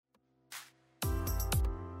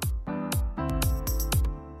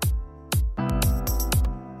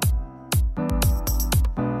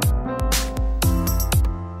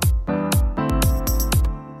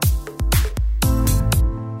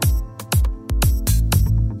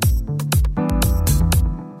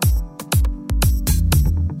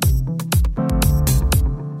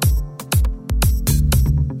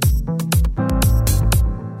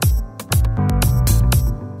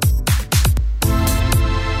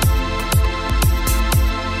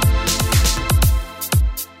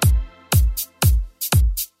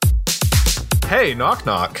Hey, knock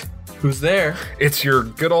knock. Who's there? It's your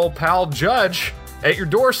good old pal Judge at your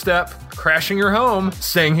doorstep, crashing your home,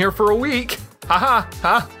 staying here for a week.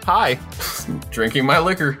 Hi. Drinking my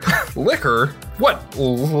liquor. Liquor? What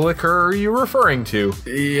liquor are you referring to?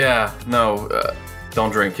 Yeah, no, don't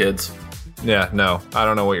drink, kids. Yeah, no, I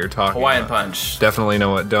don't know what you're talking Hawaiian about. Punch. Definitely know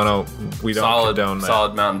what. We don't condone that.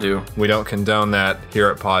 Solid Mountain Dew. We don't condone that here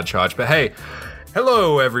at Podchodge. But hey,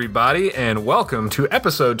 hello everybody, and welcome to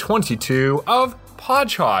episode 22 of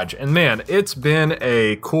Podchodge. And man, it's been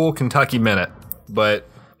a cool Kentucky minute, but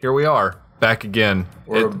here we are, back again.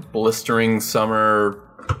 We're a blistering summer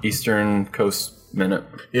Eastern Coast minute.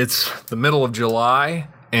 It's the middle of July,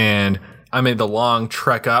 and I made the long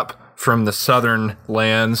trek up from the southern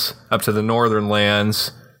lands up to the northern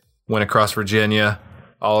lands, went across Virginia,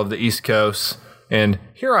 all of the East Coast, and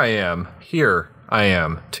here I am,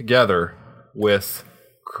 together with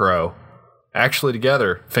Crow. Actually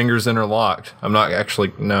together, fingers interlocked. I'm not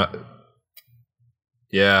actually, no.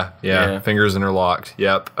 Yeah, fingers interlocked.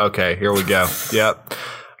 Yep, okay, here we go. Yep.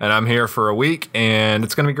 And I'm here for a week, and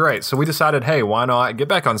it's going to be great. So we decided, hey, why not get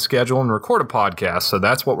back on schedule and record a podcast? So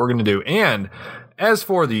that's what we're going to do. And as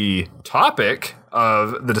for the topic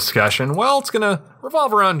of the discussion, well, it's going to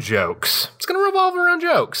revolve around jokes.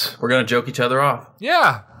 We're going to joke each other off.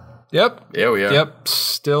 Yeah. Yep. Yeah, we are. Yep.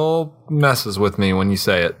 Still messes with me when you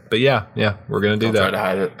say it. But yeah, we're going to do that. Try to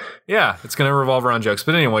hide it. Yeah, it's going to revolve around jokes.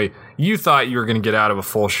 But anyway, you thought you were going to get out of a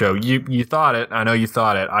full show. You thought it. I know you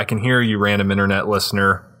thought it. I can hear you, random internet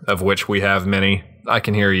listener, of which we have many. I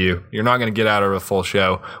can hear you. You're not going to get out of a full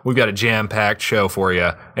show. We've got a jam-packed show for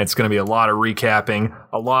you. It's going to be a lot of recapping,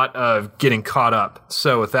 a lot of getting caught up.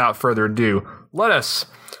 So without further ado, let us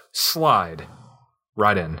slide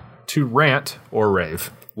right in to rant or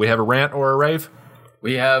rave. We have a rant or a rave?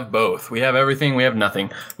 We have both. We have everything. We have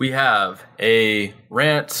nothing. We have a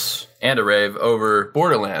rant and a rave over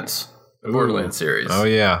Borderlands, the Borderlands series. Oh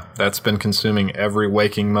yeah, that's been consuming every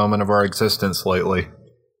waking moment of our existence lately.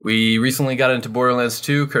 We recently got into Borderlands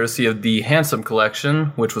 2 courtesy of the Handsome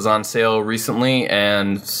Collection, which was on sale recently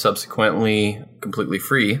and subsequently completely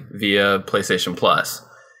free via PlayStation Plus.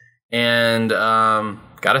 And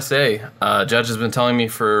gotta say, Judge has been telling me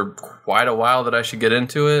for quite a while that I should get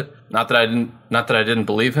into it. Not that I didn't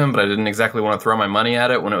believe him, but I didn't exactly want to throw my money at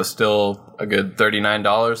it when it was still a good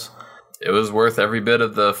 $39. It was worth every bit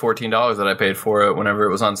of the $14 that I paid for it whenever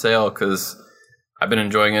it was on sale, because I've been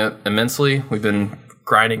enjoying it immensely. We've been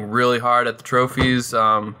grinding really hard at the trophies,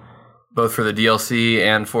 both for the DLC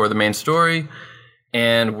and for the main story,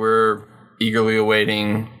 and we're eagerly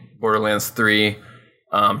awaiting Borderlands 3.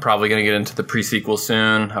 Probably going to get into the pre-sequel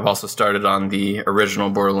soon. I've also started on the original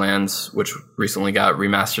Borderlands, which recently got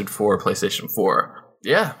remastered for PlayStation 4.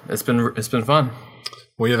 Yeah, it's been fun.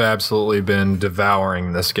 We have absolutely been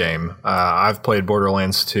devouring this game. I've played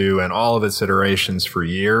Borderlands 2 and all of its iterations for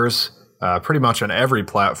years, pretty much on every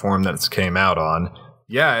platform that it's came out on.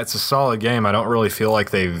 Yeah, it's a solid game. I don't really feel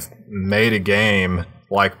like they've made a game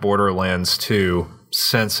like Borderlands 2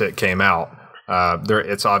 since it came out.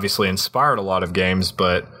 It's obviously inspired a lot of games,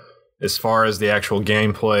 but as far as the actual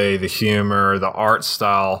gameplay, the humor, the art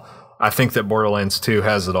style, I think that Borderlands 2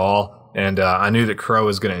 has it all. And I knew that Crow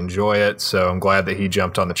was going to enjoy it, so I'm glad that he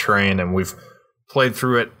jumped on the train, and we've played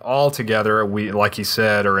through it all together. We, like he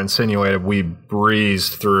said or insinuated, we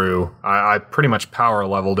breezed through. I pretty much power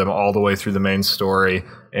leveled him all the way through the main story,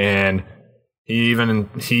 and he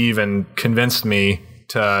even convinced me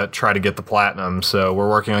to try to get the platinum. So we're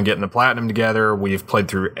working on getting the platinum together. We've played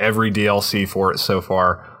through every DLC for it so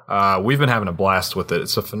far. We've been having a blast with it.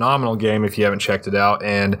 It's a phenomenal game if you haven't checked it out.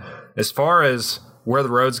 And as far as where the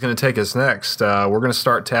road's going to take us next, we're going to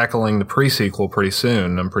start tackling the pre-sequel pretty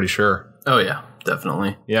soon, I'm pretty sure. Oh yeah,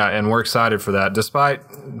 definitely. Yeah, and we're excited for that. Despite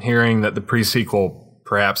hearing that the pre-sequel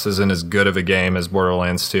perhaps isn't as good of a game as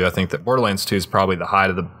Borderlands 2, I think that Borderlands 2 is probably the height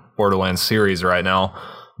of the Borderlands series right now.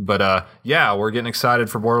 But yeah, we're getting excited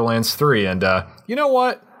for Borderlands 3. And you know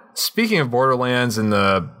what? Speaking of Borderlands and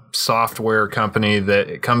the software company that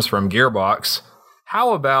it comes from, Gearbox,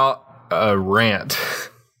 how about a rant?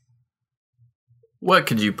 What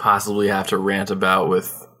could you possibly have to rant about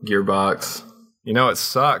with Gearbox? You know, it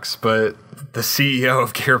sucks, but the CEO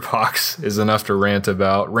of Gearbox is enough to rant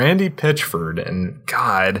about. Randy Pitchford. And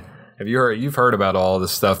God, you've heard about all the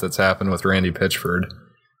stuff that's happened with Randy Pitchford.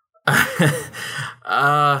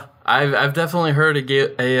 I've definitely heard a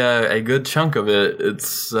good chunk of it.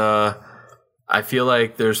 It's I feel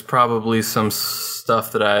like there's probably some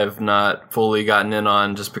stuff that I've not fully gotten in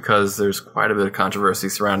on, just because there's quite a bit of controversy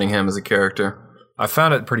surrounding him as a character. I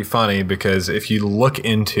found it pretty funny because if you look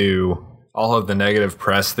into all of the negative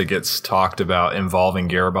press that gets talked about involving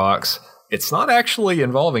Gearbox, it's not actually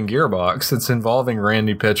involving Gearbox. It's involving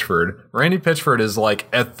Randy Pitchford. Randy Pitchford is like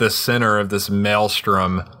at the center of this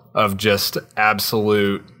maelstrom of just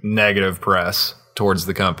absolute negative press towards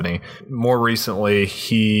the company. More recently,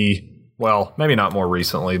 maybe not more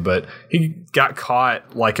recently, but he got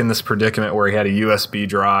caught like in this predicament where he had a USB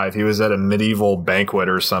drive. He was at a medieval banquet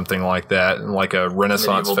or something like that, like a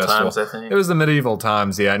Renaissance Medieval festival. times, I think. It was the medieval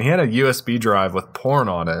times, yeah. And he had a USB drive with porn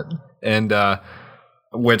on it. And,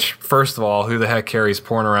 which, first of all, who the heck carries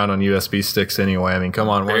porn around on USB sticks anyway? I mean, come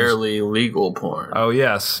on. Barely legal porn. Oh,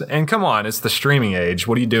 yes. And come on, it's the streaming age.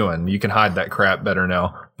 What are you doing? You can hide that crap better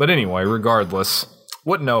now. But anyway, regardless...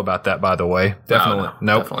 Wouldn't know about that, by the way. Definitely.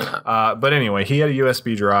 Nope. Definitely not. But anyway, he had a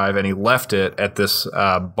USB drive and he left it at this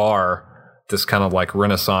bar, this kind of like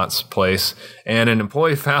Renaissance place. And an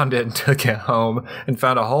employee found it and took it home and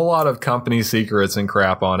found a whole lot of company secrets and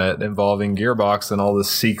crap on it involving Gearbox and all the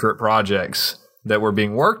secret projects that were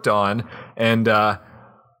being worked on. And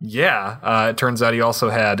it turns out he also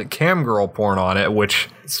had camgirl porn on it, which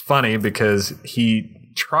is funny because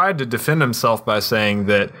he tried to defend himself by saying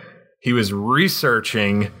that he was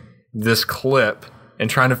researching this clip and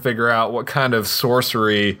trying to figure out what kind of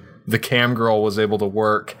sorcery the cam girl was able to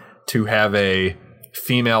work to have a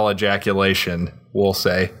female ejaculation, we'll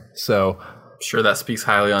say. So, sure that speaks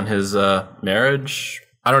highly on his marriage.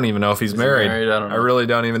 I don't even know if he's married. I don't know. I really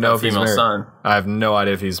don't even know if he's married. Son. I have no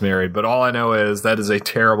idea if he's married, but all I know is that is a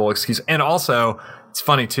terrible excuse. And also, it's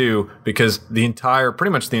funny too, because pretty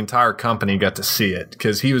much the entire company got to see it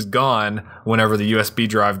because he was gone whenever the USB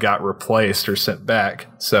drive got replaced or sent back.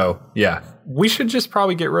 So yeah, we should just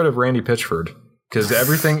probably get rid of Randy Pitchford because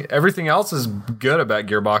everything else is good about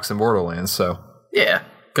Gearbox and Borderlands. So yeah,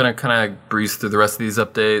 gonna kind of breeze through the rest of these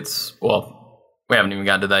updates. Well, we haven't even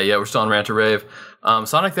gotten to that yet. We're still on Rant or Rave.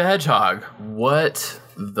 Sonic the Hedgehog. What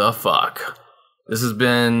the fuck? This has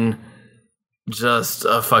been just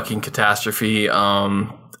a fucking catastrophe.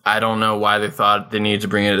 I don't know why they thought they needed to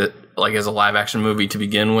bring it like as a live action movie to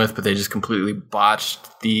begin with, but they just completely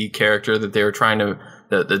botched the character that they were trying to,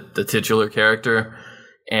 the titular character.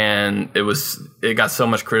 And it got so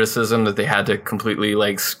much criticism that they had to completely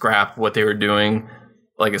like scrap what they were doing,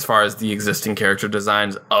 like as far as the existing character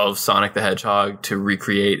designs of Sonic the Hedgehog to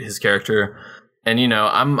recreate his character. And, you know,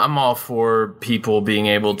 I'm all for people being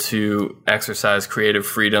able to exercise creative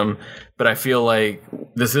freedom, but I feel like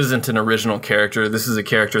this isn't an original character. This is a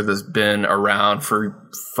character that's been around for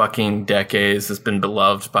fucking decades, that's been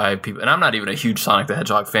beloved by people. And I'm not even a huge Sonic the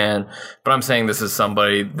Hedgehog fan, but I'm saying this is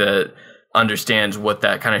somebody that understands what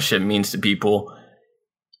that kind of shit means to people.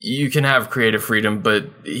 You can have creative freedom, but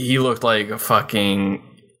he looked like a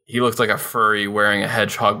furry wearing a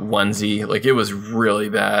hedgehog onesie. Like, it was really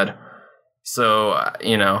bad. So,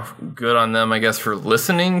 you know, good on them, I guess, for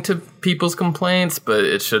listening to people's complaints, but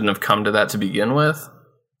it shouldn't have come to that to begin with.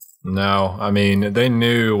 No, I mean, they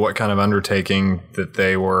knew what kind of undertaking that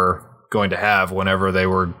they were going to have whenever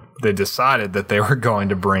they decided that they were going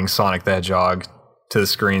to bring Sonic the Hedgehog to the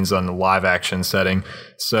screens on the live action setting.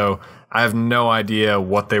 So I have no idea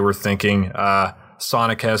what they were thinking.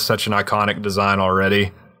 Sonic has such an iconic design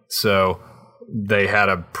already, so they had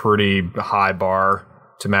a pretty high bar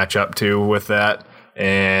to match up to with that,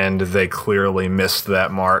 and they clearly missed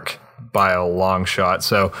that mark by a long shot.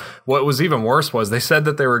 So what was even worse was they said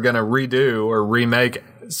that they were going to redo or remake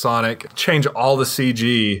Sonic, change all the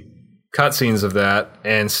CG cutscenes of that,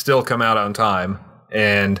 and still come out on time.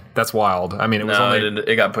 And that's wild. I mean,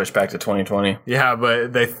 it got pushed back to 2020. Yeah,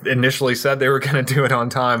 but they initially said they were going to do it on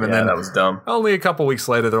time, and then that was dumb. Only a couple weeks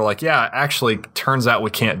later, they're like, "Yeah, actually, turns out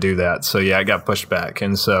we can't do that." So yeah, it got pushed back,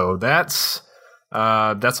 and so that's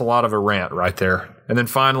a lot of a rant right there. And then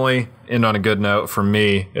finally, end on a good note for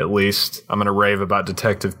me, at least. I'm going to rave about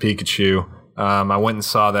Detective Pikachu. I went and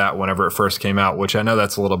saw that whenever it first came out, which I know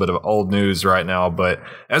that's a little bit of old news right now, but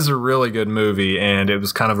as a really good movie, and it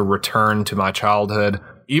was kind of a return to my childhood,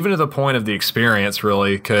 even to the point of the experience,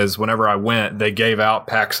 really, because whenever I went, they gave out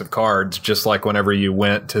packs of cards, just like whenever you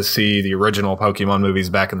went to see the original Pokemon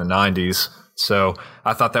movies back in the 90s. So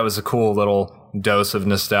I thought that was a cool little dose of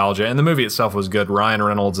nostalgia, and the movie itself was good. Ryan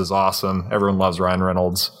Reynolds is awesome. Everyone loves Ryan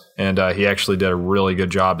Reynolds, and he actually did a really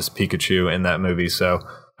good job as Pikachu in that movie, so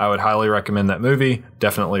I would highly recommend that movie.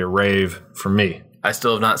 Definitely a rave from me. I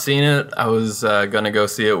still have not seen it. I was going to go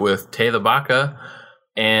see it with Tay the Baka,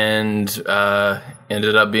 and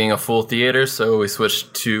ended up being a full theater, so we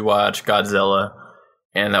switched to watch Godzilla,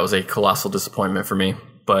 and that was a colossal disappointment for me,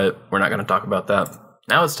 but we're not going to talk about that.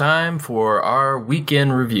 Now it's time for our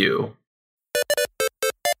weekend review.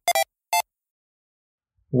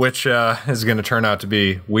 which is going to turn out to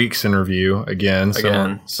be weeks in review again.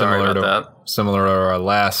 Sorry about that. Similar to our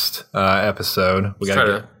last episode. We got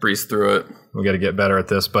to breeze through it. We got to get better at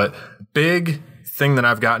this. But big thing that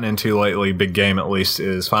I've gotten into lately, big game at least,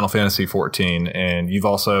 is Final Fantasy XIV. And you've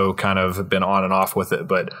also kind of been on and off with it.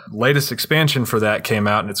 But latest expansion for that came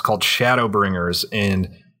out, and it's called Shadowbringers. And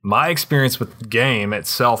my experience with the game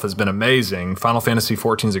itself has been amazing. Final Fantasy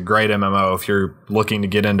XIV is a great MMO. If you're looking to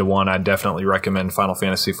get into one, I'd definitely recommend Final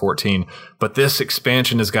Fantasy XIV. But this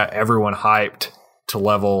expansion has got everyone hyped to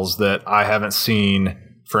levels that I haven't seen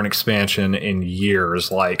for an expansion in years.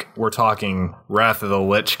 Like, we're talking Wrath of the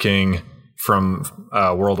Lich King from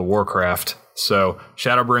World of Warcraft. So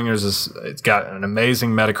Shadowbringers it's got an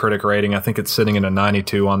amazing Metacritic rating. I think it's sitting at a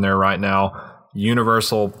 92 on there right now.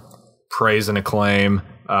 Universal praise and acclaim.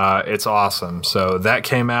 It's awesome. So that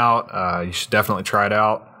came out. You should definitely try it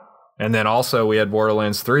out. And then also we had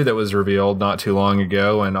Borderlands 3 that was revealed not too long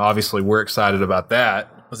ago, and obviously we're excited about that.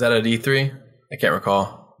 Was that at E3? I can't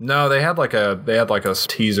recall. No, they had like a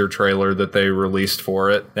teaser trailer that they released for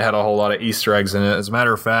it. They had a whole lot of Easter eggs in it. As a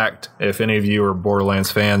matter of fact, if any of you are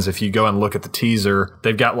Borderlands fans, if you go and look at the teaser,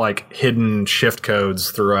 they've got like hidden shift codes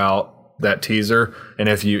throughout that teaser, and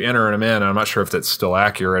if you enter them in, I'm not sure if that's still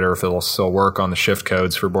accurate or if it'll still work on the shift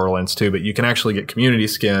codes for Borderlands 2, but you can actually get community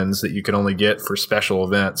skins that you can only get for special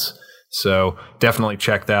events. So definitely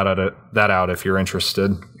check that out if you're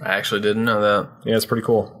interested. I actually didn't know that. Yeah, it's pretty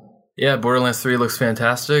cool. Yeah, Borderlands 3 looks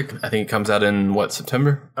fantastic. I think it comes out in,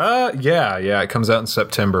 September? Yeah, it comes out in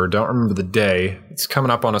September. Don't remember the day. It's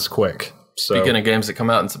coming up on us quick. So. Speaking of games that come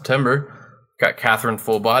out in September, got Catherine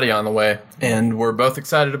Full Body on the way, and we're both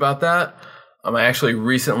excited about that. I actually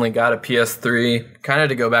recently got a PS3, kind of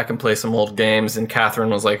to go back and play some old games, and Catherine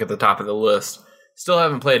was like at the top of the list. Still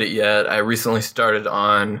haven't played it yet. I recently started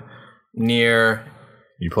on Nier.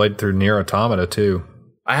 You played through Nier Automata too.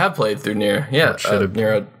 I have played through Nier. Yeah,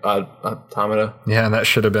 Nier Automata. Yeah, and that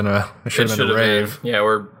should have been a rave. Yeah,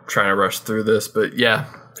 we're trying to rush through this, but yeah,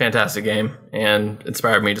 fantastic game, and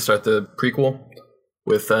inspired me to start the prequel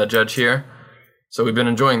with Judge here. So we've been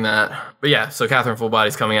enjoying that. But yeah, so Catherine Full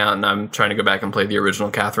Body's coming out, and I'm trying to go back and play the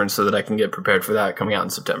original Catherine so that I can get prepared for that coming out in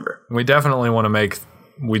September. We definitely want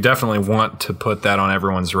to put that on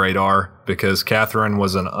everyone's radar, because Catherine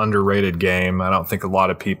was an underrated game. I don't think a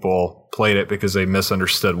lot of people played it because they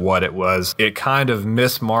misunderstood what it was. It kind of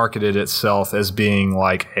mismarketed itself as being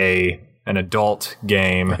like an adult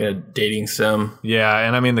game. Like a dating sim. Yeah,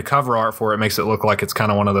 and I mean, the cover art for it makes it look like it's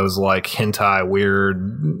kind of one of those like hentai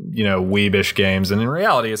weird, weebish games. And in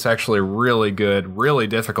reality, it's actually a really good, really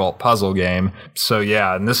difficult puzzle game. So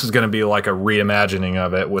yeah, and this is going to be like a reimagining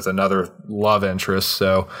of it with another love interest.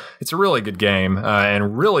 So it's a really good game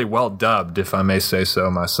and really well dubbed, if I may say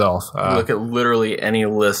so myself. Look at literally any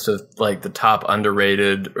list of like the top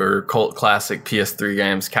underrated or cult classic PS3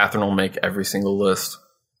 games. Catherine will make every single list.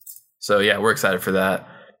 So yeah, we're excited for that.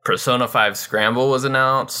 Persona 5 Scramble was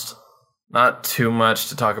announced. Not too much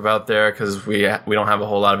to talk about there because we don't have a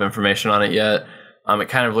whole lot of information on it yet. It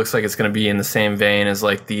kind of looks like it's going to be in the same vein as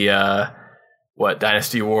like the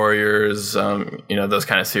Dynasty Warriors, those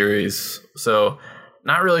kind of series. So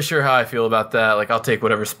not really sure how I feel about that. Like, I'll take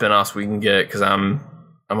whatever spin-offs we can get because I'm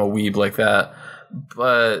a weeb like that.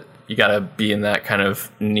 But you got to be in that kind of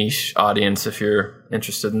niche audience if you're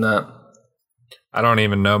interested in that. I don't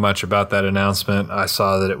even know much about that announcement. I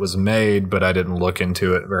saw that it was made, but I didn't look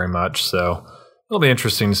into it very much. So it'll be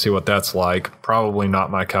interesting to see what that's like. Probably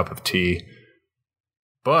not my cup of tea.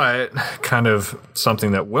 But kind of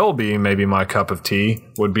something that will be maybe my cup of tea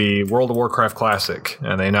would be World of Warcraft Classic.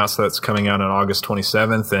 And they announced that's coming out on August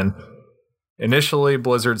 27th. And initially,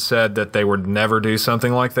 Blizzard said that they would never do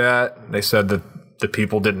something like that. They said that the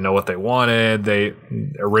people didn't know what they wanted.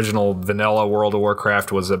 Original vanilla World of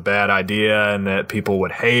Warcraft was a bad idea and that people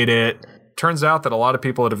would hate it. Turns out that a lot of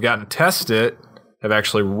people that have gotten to test it have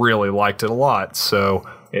actually really liked it a lot. So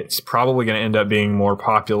it's probably going to end up being more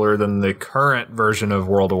popular than the current version of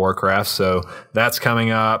World of Warcraft. So that's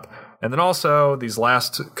coming up. And then also, these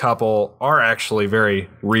last couple are actually very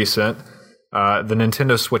recent. The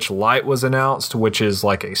Nintendo Switch Lite was announced, which is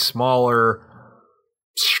like a smaller,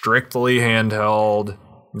 strictly handheld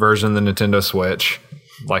version of the Nintendo Switch,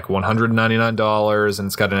 like $199, and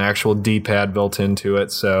it's got an actual D-pad built into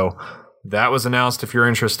it. So that was announced if you're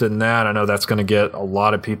interested in that. I know that's going to get a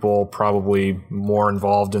lot of people probably more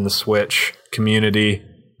involved in the Switch community.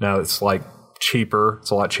 Now it's like cheaper.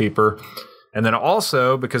 It's a lot cheaper. And then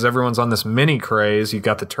also, because everyone's on this mini craze, you've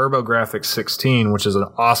got the TurboGrafx 16, which is an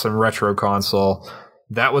awesome retro console.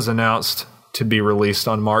 That was announced to be released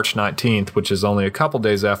on March 19th, which is only a couple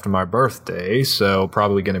days after my birthday, so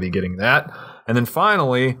probably going to be getting that. And And then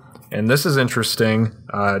finally, and this is interesting,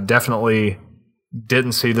 definitely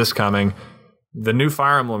didn't see this coming, the new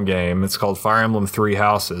Fire Emblem game, it's called Fire Emblem Three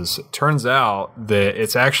Houses. It turns out that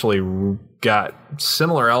it's actually got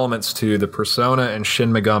similar elements to the Persona and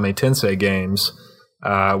Shin Megami Tensei games,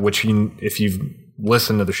 which if you've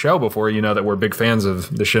listened to the show before, you know that we're big fans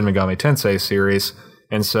of the Shin Megami Tensei series.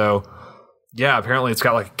 And so, yeah, apparently it's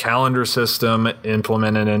got like a calendar system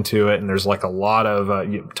implemented into it, and there's like a lot of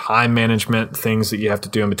time management things that you have to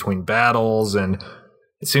do in between battles, and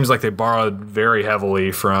it seems like they borrowed very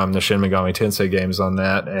heavily from the Shin Megami Tensei games on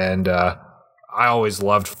that, and I always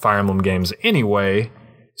loved Fire Emblem games anyway,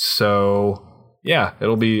 so yeah,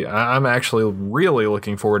 I'm actually really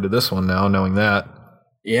looking forward to this one now, knowing that.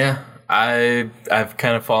 Yeah, I've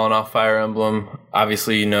kind of fallen off Fire Emblem.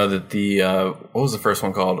 Obviously, you know that what was the first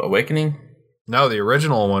one called? Awakening? No, the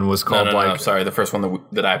original one was called No, sorry, the first one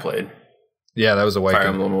that I played. Yeah, that was Awakening.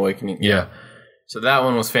 Fire Emblem Awakening. Yeah. So that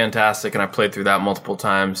one was fantastic, and I played through that multiple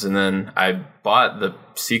times. And then I bought the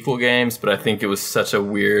sequel games, but I think it was such a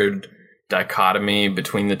weird dichotomy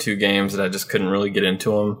between the two games that I just couldn't really get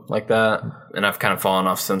into them like that. And I've kind of fallen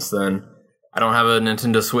off since then. I don't have a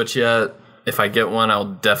Nintendo Switch yet. If I get one,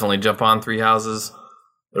 I'll definitely jump on Three Houses.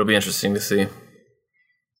 It'll be interesting to see.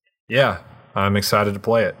 Yeah, I'm excited to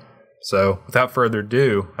play it. So without further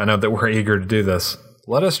ado, I know that we're eager to do this.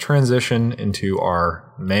 Let us transition into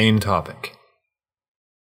our main topic.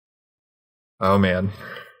 Oh man,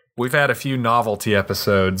 we've had a few novelty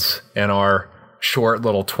episodes in our short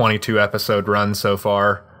little 22 episode run so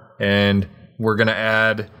far, and we're going to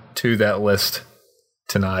add to that list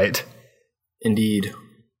tonight. Indeed.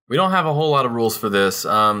 We don't have a whole lot of rules for this.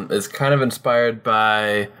 It's kind of inspired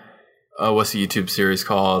by, what's the YouTube series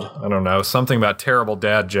called? I don't know, something about terrible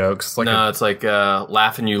dad jokes. It's like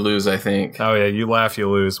Laugh and You Lose, I think. Oh yeah, You Laugh, You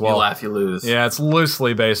Lose. Well, you laugh, you lose. Yeah, it's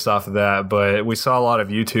loosely based off of that, but we saw a lot of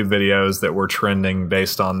YouTube videos that were trending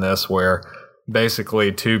based on this, where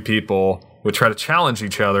basically two people would try to challenge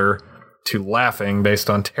each other to laughing based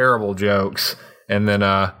on terrible jokes, and then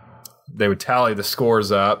they would tally the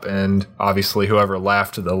scores up, and obviously whoever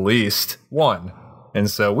laughed the least won. And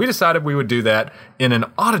so we decided we would do that in an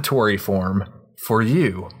auditory form for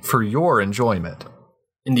you, for your enjoyment.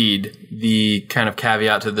 Indeed. The kind of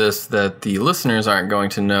caveat to this that the listeners aren't going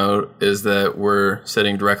to know is that we're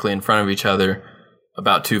sitting directly in front of each other,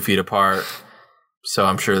 about 2 feet apart. So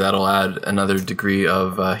I'm sure that'll add another degree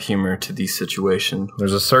of humor to the situation.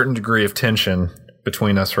 There's a certain degree of tension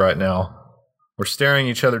between us right now. We're staring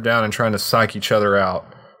each other down and trying to psych each other out.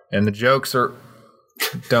 And the jokes are...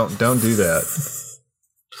 Don't do that.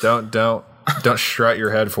 Don't strut your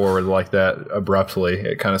head forward like that abruptly.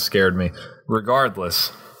 It kind of scared me.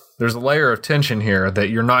 Regardless, there's a layer of tension here that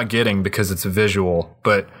you're not getting because it's a visual,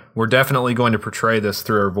 but we're definitely going to portray this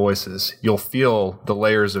through our voices. You'll feel the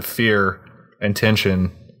layers of fear and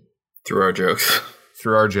tension through our jokes.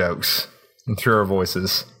 Through our jokes and through our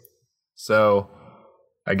voices. So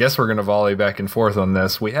I guess we're going to volley back and forth on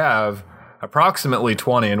this. We have approximately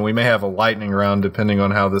 20, and we may have a lightning round depending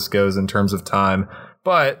on how this goes in terms of time.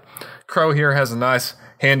 But Crow here has a nice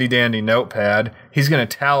handy-dandy notepad. He's going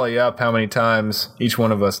to tally up how many times each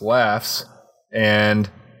one of us laughs. And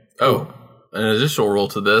an additional rule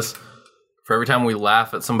to this. For every time we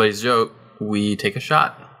laugh at somebody's joke, we take a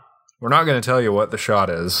shot. We're not going to tell you what the shot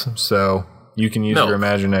is, so you can use your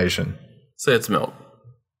imagination. Say it's milk.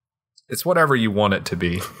 It's whatever you want it to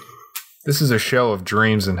be. This is a show of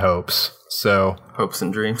dreams and hopes, so... Hopes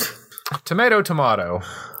and dreams. Tomato, tomato.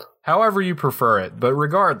 However you prefer it, but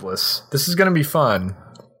regardless, this is going to be fun.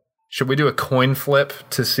 Should we do a coin flip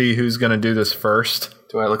to see who's going to do this first?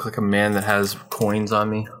 Do I look like a man that has coins on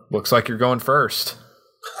me? Looks like you're going first.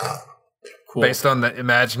 Cool. Based on the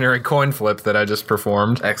imaginary coin flip that I just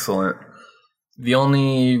performed. Excellent. The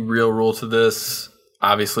only real rule to this,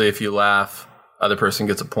 obviously, if you laugh, other person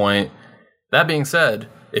gets a point. That being said,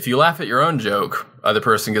 if you laugh at your own joke, other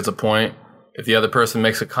person gets a point. If the other person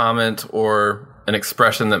makes a comment or an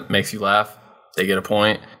expression that makes you laugh, they get a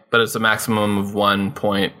point. But it's a maximum of 1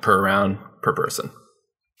 point per round per person.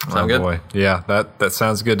 Sound good? Boy. Yeah, that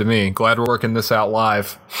sounds good to me. Glad we're working this out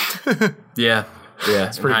live. Yeah.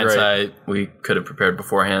 It's pretty in hindsight, we could have prepared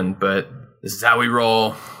beforehand, but this is how we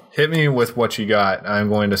roll. Hit me with what you got. I'm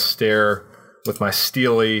going to stare with my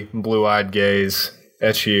steely, blue-eyed gaze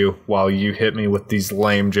at you while you hit me with these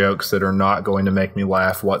lame jokes that are not going to make me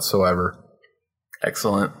laugh whatsoever.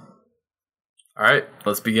 Excellent. All right,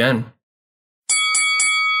 let's begin.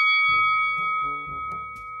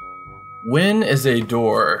 When is a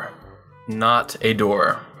door not a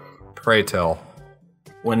door? Pray tell.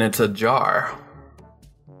 When it's a jar.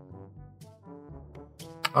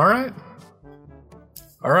 All right.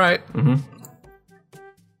 All right. Mm-hmm.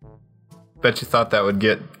 Bet you thought that would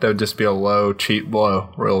just be a low, cheap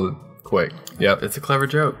blow real quick. Yep. It's a clever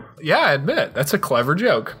joke. Yeah, I admit. That's a clever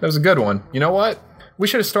joke. That was a good one. You know what? We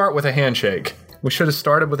should have started with a handshake. Yeah,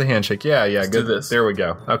 Let's good. do this. There we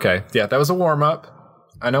go. Okay. Yeah, that was a warm-up.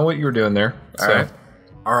 I know what you were doing there.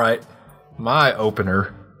 All right. My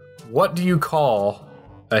opener. What do you call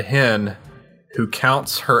a hen who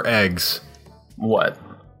counts her eggs? What?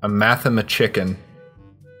 A mathemachicken.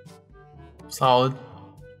 Solid.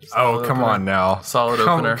 Oh, come on now. Solid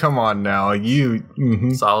opener. Come on now.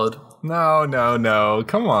 Solid. No.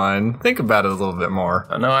 Come on. Think about it a little bit more.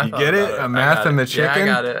 I know. You get it? A mathemachicken?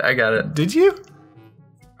 Yeah, I got it. Did you?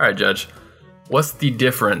 All right, Judge. What's the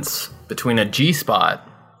difference between a G-spot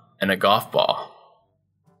and a golf ball?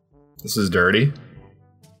 This is dirty.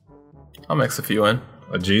 I'll mix a few in.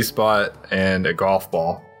 A G-spot and a golf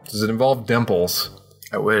ball. Does it involve dimples?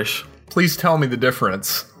 I wish. Please tell me the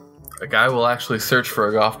difference. A guy will actually search for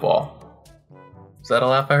a golf ball. Is that a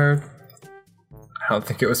laugh I heard? I don't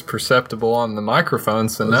think it was perceptible on the microphone,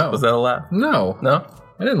 so no. Was that a laugh? No. No?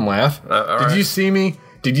 I didn't laugh. Did you see me?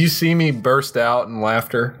 Did you see me burst out in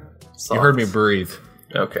laughter? You heard me breathe.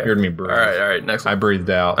 Okay. You heard me breathe. All right. Next one. I breathed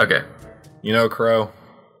out. Okay. You know, Crow,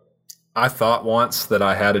 I thought once that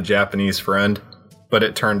I had a Japanese friend, but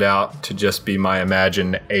it turned out to just be my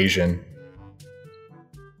imagined Asian.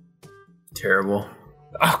 Terrible.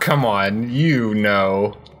 Oh, come on. You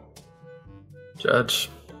know. Judge,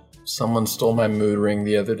 someone stole my mood ring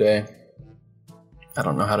the other day. I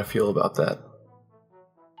don't know how to feel about that.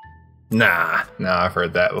 Nah, I've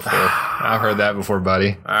heard that before.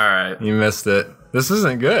 Buddy. All right. You missed it. This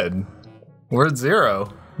isn't good. We're at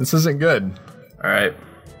 0. This isn't good. All right.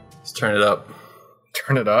 Let's turn it up.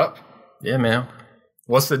 Turn it up? Yeah, man.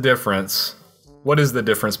 What's the difference? What is the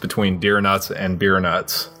difference between deer nuts and beer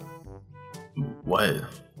nuts? What?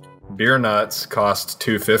 Beer nuts cost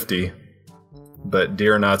 $2.50, but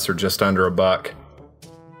deer nuts are just under $1.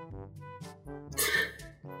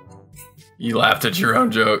 You laughed at your own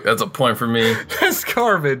joke. That's a point for me. That's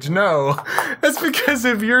garbage. No. That's because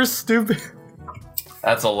of your stupid...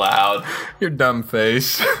 That's allowed. Your dumb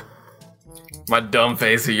face. My dumb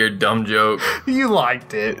face at your dumb joke. You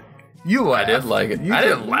liked it. I did like it. I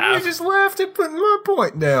didn't laugh. You just laughed at putting my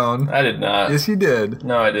point down. I did not. Yes, you did.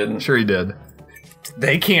 No, I didn't. Sure you did.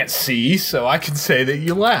 They can't see, so I can say that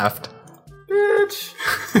you laughed. Bitch.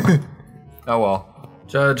 Oh well.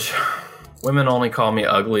 Judge, women only call me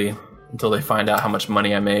ugly until they find out how much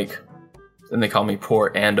money I make. Then they call me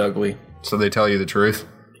poor and ugly. So they tell you the truth?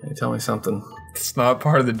 Can you tell me something? It's not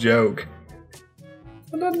part of the joke.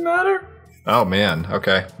 It doesn't matter. Oh man,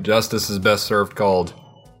 okay. Justice is best served cold.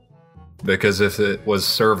 Because if it was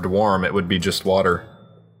served warm, it would be just water.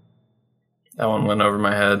 That one went over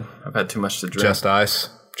my head. I've had too much to drink. Just ice?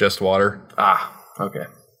 Just water? Ah, okay.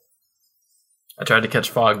 I tried to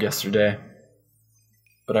catch fog yesterday,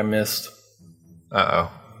 but I missed.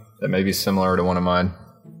 Uh-oh. That may be similar to one of mine.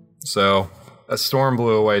 So, a storm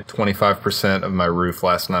blew away 25% of my roof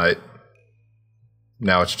last night.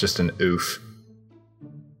 Now it's just an oof.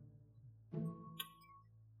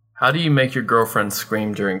 How do you make your girlfriend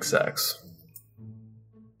scream during sex?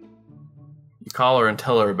 You call her and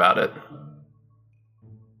tell her about it.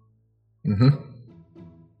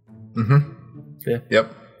 Yeah.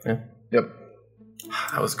 Yep. Yeah. Yep.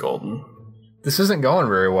 That was golden. This isn't going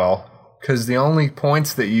very well, because the only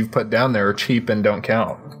points that you've put down there are cheap and don't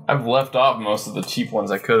count. I've left off most of the cheap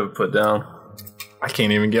ones I could have put down. I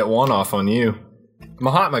can't even get one off on you.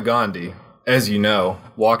 Mahatma Gandhi, as you know,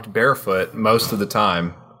 walked barefoot most of the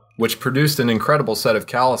time, which produced an incredible set of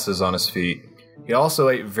calluses on his feet. He also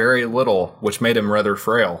ate very little, which made him rather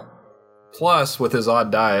frail. Plus, with his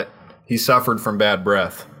odd diet, he suffered from bad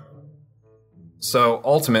breath. So,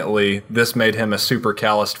 ultimately, this made him a super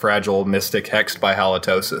calloused, fragile mystic hexed by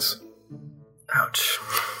halitosis. Ouch.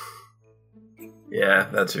 Yeah,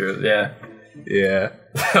 that's yours. Yeah. Yeah.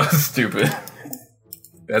 That was stupid.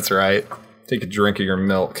 That's right. Take a drink of your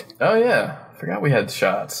milk. Oh, yeah. Forgot we had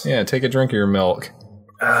shots. Yeah, take a drink of your milk.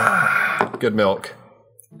 Good milk.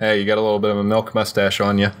 Hey, you got a little bit of a milk mustache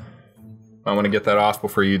on you. I want to get that off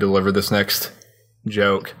before you deliver this next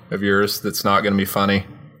joke of yours that's not going to be funny.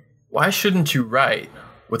 Why shouldn't you write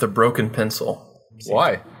with a broken pencil?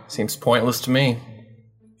 Why? Seems pointless to me.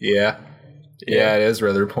 Yeah. Yeah, it is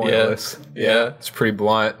rather pointless. Yeah. It's pretty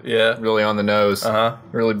blunt. Yeah. Really on the nose. Uh-huh.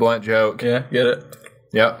 Really blunt joke. Yeah, get it?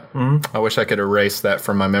 Yep. Mm-hmm. I wish I could erase that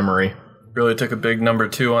from my memory. Really took a big number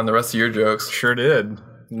 2 on the rest of your jokes. Sure did.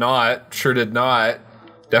 Sure did not.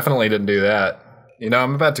 Definitely didn't do that. You know,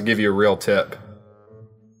 I'm about to give you a real tip.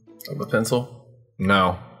 Of a pencil?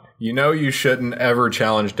 No. You know you shouldn't ever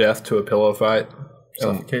challenge death to a pillow fight.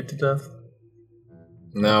 Suffocate to death?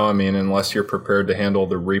 No, I mean, unless you're prepared to handle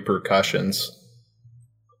the repercussions.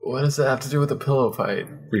 What does that have to do with a pillow fight?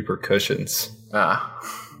 Repercussions. Ah.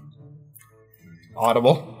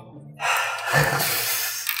 Audible? How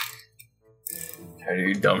do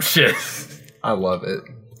you dumb shit? I love it.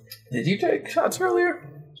 Did you take shots earlier?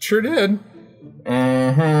 Sure did.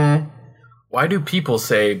 Mm-hmm. Why do people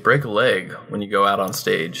say break a leg when you go out on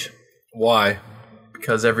stage? Why?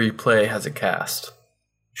 Because every play has a cast.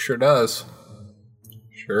 Sure does.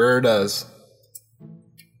 Sure does.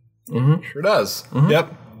 Mm-hmm. Sure does. Mhm.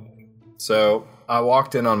 Yep. So I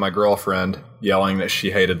walked in on my girlfriend yelling that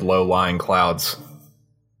she hated low-lying clouds.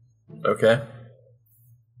 Okay.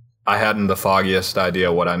 I hadn't the foggiest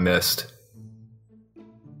idea what I missed.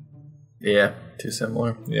 Yeah, too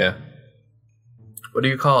similar. Yeah. What do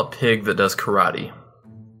you call a pig that does karate?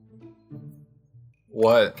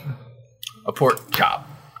 What? A pork chop.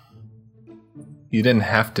 You didn't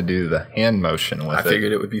have to do the hand motion with I it.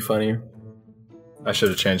 figured it would be funnier. I should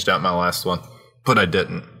have changed out my last one, but I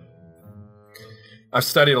didn't. I've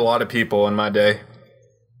studied a lot of people in my day.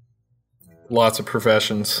 Lots of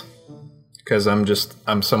professions. Because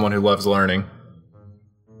I'm someone who loves learning.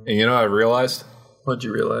 And you know what I realized? What'd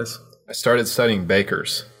you realize? I started studying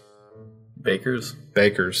bakers. Bakers?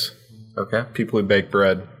 Bakers. Okay. People who bake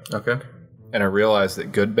bread. Okay. And I realized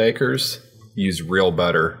that good bakers use real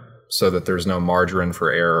butter so that there's no margarine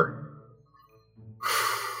for error.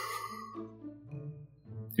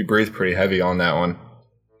 You breathe pretty heavy on that one.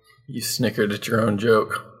 You snickered at your own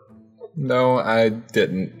joke. No, I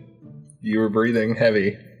didn't. You were breathing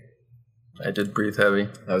heavy. I did breathe heavy.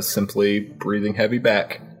 I was simply breathing heavy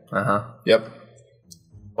back. Uh-huh. Yep.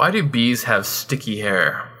 Why do bees have sticky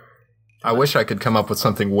hair? I wish I could come up with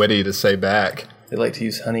something witty to say back. They like to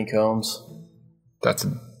use honeycombs. That's...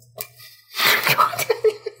 God dang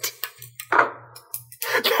it.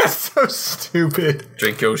 That's so stupid.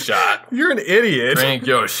 Drink your shot. You're an idiot. Drink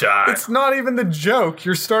your shot. It's not even the joke.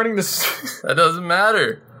 You're starting to... That doesn't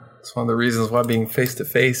matter. It's one of the reasons why being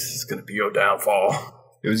face-to-face is going to be your downfall.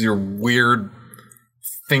 It was your weird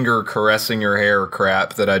finger caressing your hair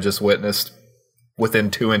crap that I just witnessed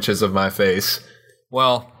within 2 inches of my face.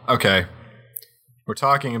 Well, okay. We're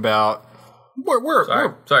talking about...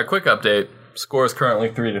 Sorry, quick update. Score is currently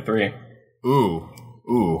 3-3.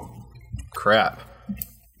 Ooh. Crap.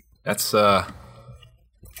 That's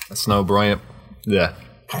no brilliant... Yeah.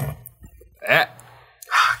 God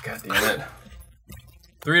damn it.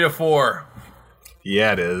 3-4.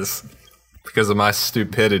 Yeah, it is. Because of my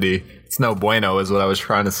stupidity. It's no bueno is what I was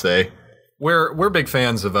trying to say. We're big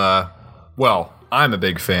fans of, well, I'm a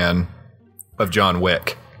big fan of John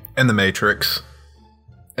Wick and The Matrix.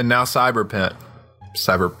 And now Cyberpunk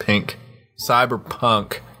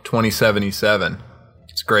 2077.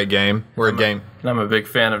 It's a great game. And I'm a big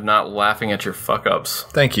fan of not laughing at your fuck-ups.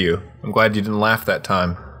 Thank you. I'm glad you didn't laugh that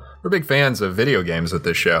time. We're big fans of video games at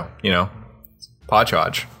this show, you know.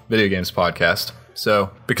 Podchodge, video games podcast.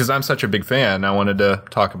 So, because I'm such a big fan, I wanted to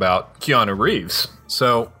talk about Keanu Reeves.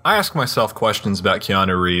 So, I ask myself questions about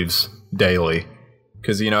Keanu Reeves daily.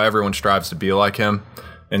 Because, you know, everyone strives to be like him.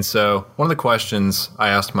 And so, one of the questions I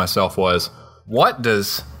asked myself was, what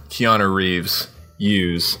does Keanu Reeves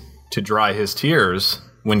use to dry his tears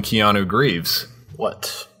when Keanu grieves?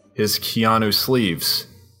 What? His Keanu sleeves.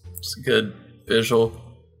 It's a good visual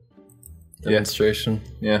demonstration.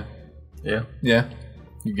 Yeah. Yeah. Yeah.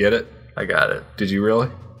 You get it? I got it. Did you really?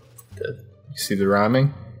 Did. You see the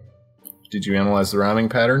rhyming? Did you analyze the rhyming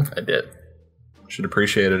pattern? I did. Should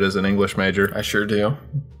appreciate it as an English major. I sure do.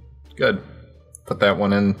 Good. Put that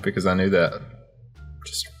one in because I knew that.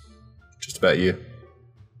 Just about you.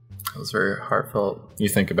 That was very heartfelt. You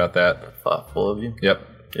think about that. Thoughtful of you. Yep.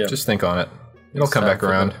 Yeah. Just think on it. It'll come back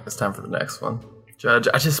around. It's time for the next one. Judge,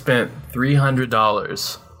 I just spent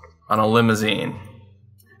 $300 on a limousine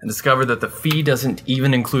and discovered that the fee doesn't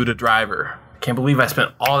even include a driver. Can't believe I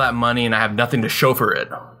spent all that money and I have nothing to chauffeur it.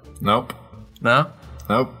 Nope. No?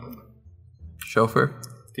 Nope. Chauffeur?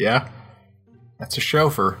 Yeah. That's a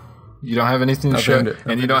chauffeur. You don't have anything to show.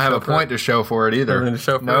 And you don't have a point to show for it either. Nothing to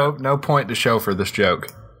show for No point to show for this joke.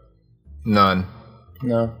 None.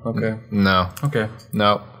 No. Okay. No. Okay.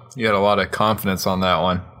 No. You had a lot of confidence on that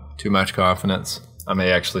one. Too much confidence. I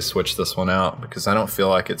may actually switch this one out because I don't feel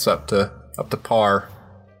like it's up to par.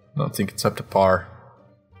 I don't think it's up to par.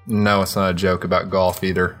 No, it's not a joke about golf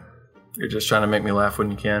either. You're just trying to make me laugh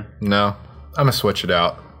when you can. No, I'm gonna switch it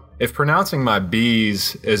out. If pronouncing my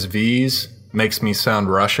B's as V's makes me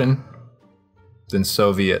sound Russian, then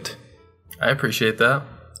Soviet. I appreciate that.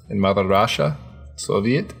 In Mother Russia,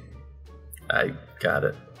 Soviet. I got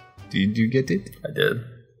it. Did you get it? I did.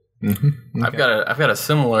 Mm-hmm. Okay. I've got a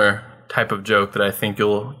similar type of joke that I think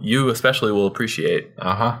you especially will appreciate.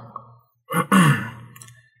 Uh-huh.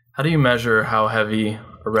 How do you measure how heavy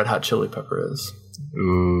a red hot chili pepper is?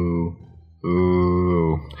 Ooh.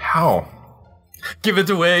 How? Give it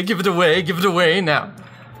away now.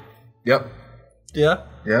 Yep. Yeah?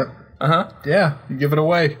 Yep. Uh-huh. Yeah, you give it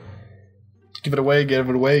away. Give it away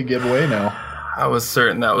now. I was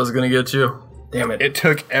certain that was going to get you. Damn it. It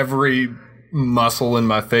took every muscle in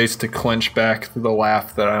my face to clench back the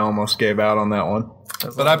laugh that I almost gave out on that one.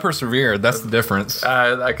 But I persevered. That's the difference.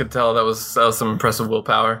 I could tell that was some impressive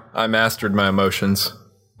willpower. I mastered my emotions.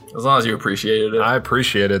 As long as you appreciated it. I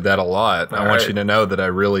appreciated that a lot. I want you to know that I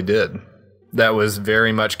really did. That was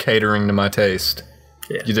very much catering to my taste.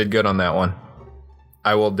 Yeah. You did good on that one.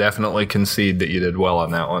 I will definitely concede that you did well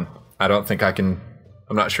on that one. I don't think I can...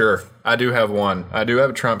 I'm not sure. I do have one. I do have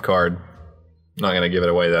a trump card. I'm not going to give it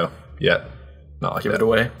away, though. Yet. Not like that. Give it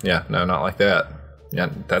away? Yeah, no, not like that. Yeah,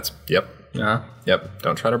 that's... Yep. Yeah. Yep.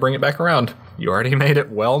 Don't try to bring it back around. You already made it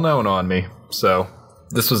well known on me. So,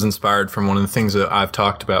 this was inspired from one of the things that I've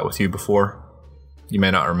talked about with you before. You may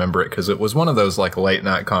not remember it because it was one of those like late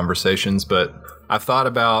night conversations, but I've thought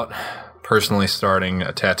about personally starting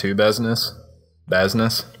a tattoo business.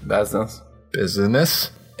 Business.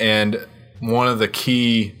 And one of the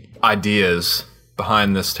key ideas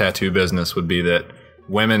behind this tattoo business would be that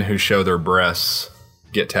women who show their breasts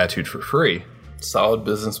get tattooed for free. Solid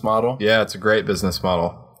business model. Yeah, it's a great business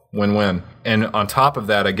model. Win-win. And on top of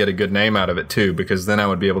that, I get a good name out of it too, because then I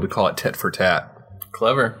would be able to call it Tit for Tat.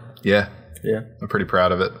 Clever. Yeah. Yeah. I'm pretty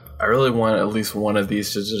proud of it. I really want at least one of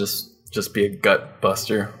these to just be a gut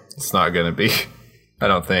buster. It's not going to be. I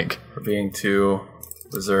don't think. For being too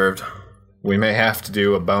reserved. We may have to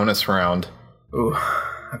do a bonus round. Ooh,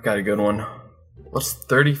 I've got a good one. What's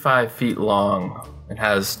 35 feet long and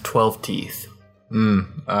has 12 teeth?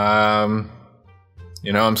 I'm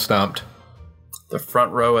stumped. The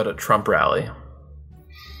front row at a Trump rally.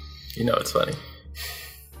 You know it's funny.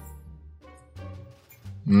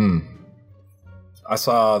 I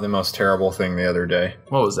saw the most terrible thing the other day.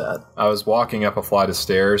 What was that? I was walking up a flight of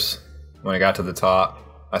stairs. When I got to the top,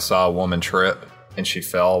 I saw a woman trip, and she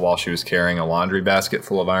fell while she was carrying a laundry basket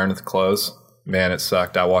full of ironed clothes. Man, it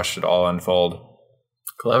sucked. I watched it all unfold.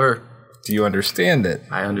 Clever. Do you understand it?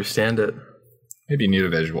 I understand it. Maybe you need a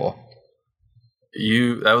visual.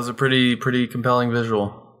 That was a pretty compelling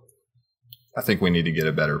visual. I think we need to get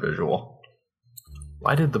a better visual.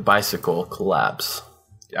 Why did the bicycle collapse?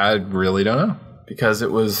 I really don't know. Because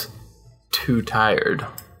it was too tired.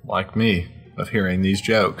 Like me, of hearing these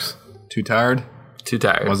jokes. Too tired? Too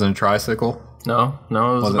tired. Wasn't a tricycle? No, it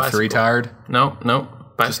was Wasn't a bicycle. 3 tired? No.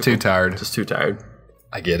 Bicycle. Just too tired. Just too tired.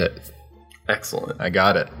 I get it. Excellent. I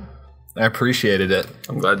got it. I appreciated it.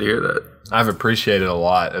 I'm glad to hear that. I've appreciated a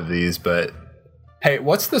lot of these, but hey,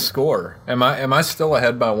 what's the score? Am I still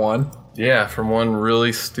ahead by 1? Yeah, from one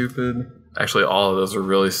really stupid. Actually, all of those are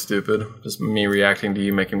really stupid. Just me reacting to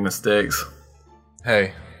you making mistakes.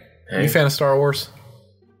 Hey. You a fan of Star Wars?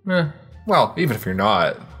 Well, even if you're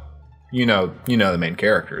not, you know the main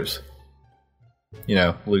characters.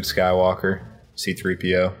 Luke Skywalker,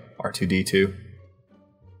 C-3PO, R2-D2,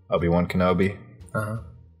 Obi-Wan Kenobi.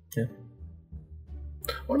 Yeah.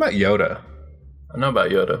 What about Yoda? I know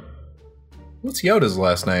about Yoda. What's Yoda's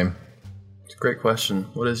last name? It's a great question.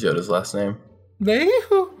 What is Yoda's last name? I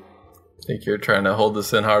think you're trying to hold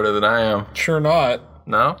this in harder than I am. Sure not.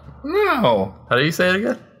 No? No. How do you say it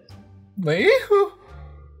again?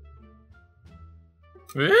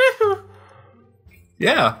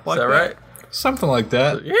 Yeah. Is that right? Something like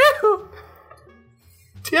that.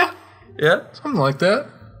 Yeah. Yeah? Something like that.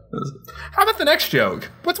 How about the next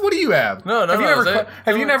joke? What do you have? No. Have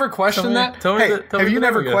you never questioned that? Have you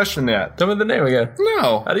never questioned that? Tell me the name again.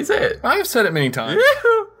 No. How do you say it? I've said it many times. What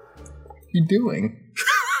are you doing?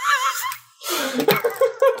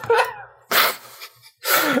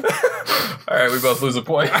 All right, we both lose a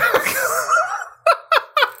point.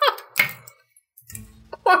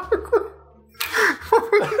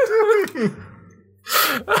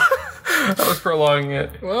 I was prolonging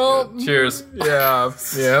it. Well, cheers. Yeah.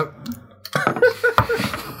 Yep.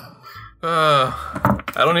 I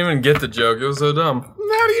don't even get the joke. It was so dumb.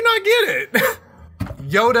 How do you not get it?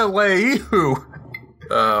 Yoda-lei-hoo.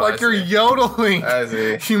 Oh, you're yodeling. I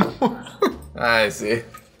see. I see.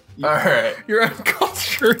 All right. You're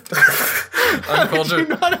uncultured.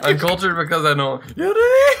 Uncultured because I know.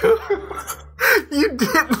 You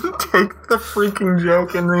didn't take the freaking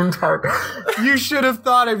joke in the entire. You should have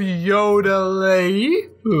thought of Yoda-lei-hoo.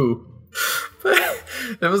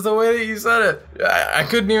 It was the way that you said it. I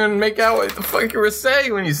couldn't even make out what the fuck you were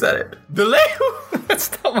saying when you said it.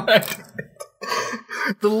 That's not what I did.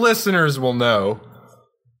 The listeners will know.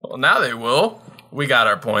 Well, now they will. We got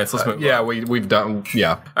our points. Let's move on. Yeah, we've done.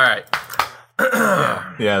 Yeah. All right.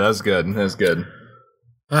 Yeah, that's good. That's good.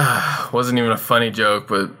 Wasn't even a funny joke,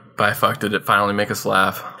 but by fuck did it finally make us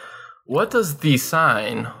laugh. What does the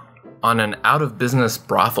sign on an out-of-business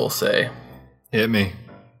brothel say? Hit me.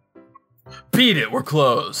 Beat it, we're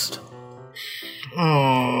closed.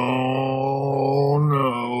 Oh,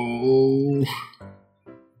 no.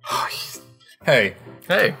 Hey.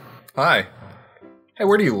 Hey. Hi. Hey,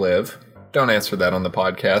 where do you live? Don't answer that on the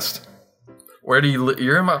podcast. Where do you live?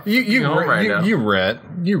 You're in my home right now. You rent.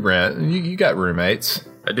 You got roommates.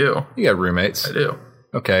 I do. You got roommates. I do.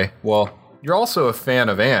 Okay. Well, you're also a fan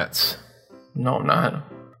of ants. No, I'm not.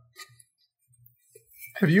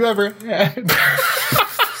 Have you ever had...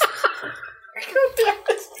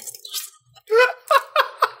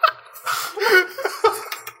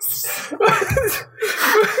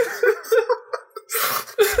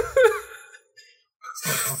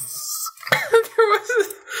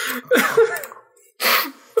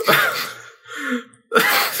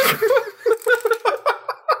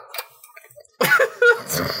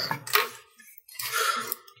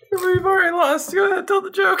 We've already lost. Go ahead, tell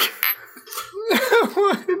the joke.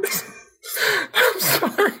 I'm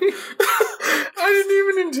sorry. I didn't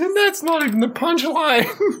even intend. That's not even the punchline.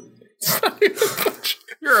 It's not even the punchline.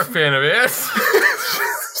 You're a fan of ants.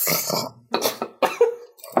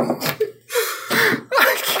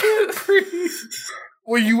 I can't breathe.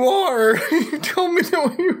 Well, you are. You told me that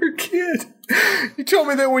when you were a kid. You told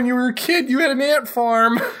me that when you were a kid, you had an ant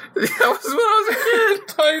farm. That was when I was a kid.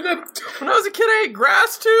 When I was a kid, I ate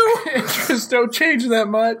grass too. Interests don't change that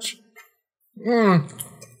much.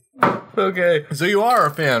 Okay. So you are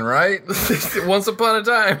a fan, right? Once upon a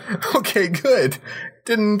time. Okay, good.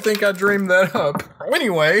 Didn't think I dreamed that up.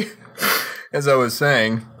 Anyway, as I was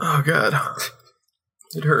saying. Oh, God.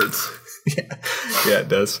 It hurts. Yeah, it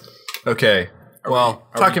does. Okay. Well,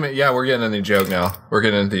 we're getting into the joke now. We're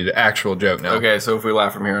getting into the actual joke now. Okay, so if we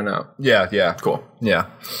laugh from here on out. Yeah. Cool. Yeah.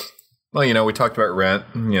 Well, we talked about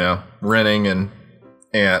renting and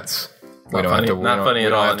ants. Not funny at all. We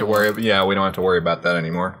don't have to worry about that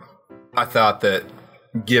anymore. I thought that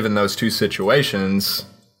given those two situations,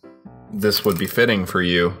 this would be fitting for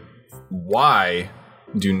you. Why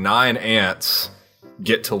do 9 ants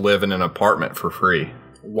get to live in an apartment for free?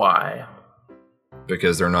 Why?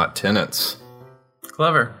 Because they're not tenants.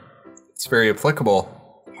 Clever. It's very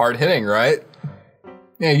applicable. Hard hitting, right?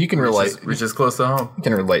 Yeah, you can relate. Which is close to home. You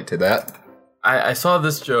can relate to that. I saw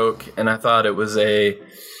this joke, and I thought it was a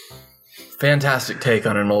fantastic take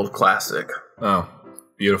on an old classic. Oh,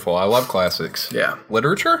 beautiful. I love classics. Yeah.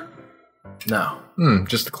 Literature? No.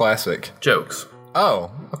 Just a classic. Jokes.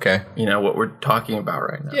 Oh, okay. You know, what we're talking about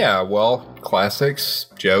right now. Yeah, well, classics,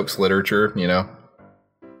 jokes, literature,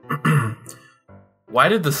 Why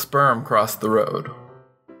did the sperm cross the road?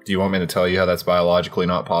 Do you want me to tell you how that's biologically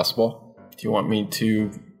not possible? Do you want me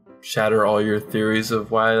to shatter all your theories of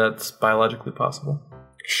why that's biologically possible?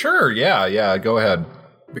 Sure, yeah, go ahead.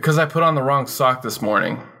 Because I put on the wrong sock this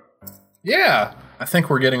morning. Yeah, I think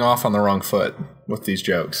we're getting off on the wrong foot with these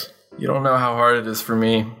jokes. You don't know how hard it is for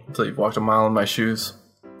me until you've walked a mile in my shoes.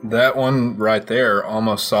 That one right there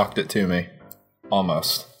almost socked it to me.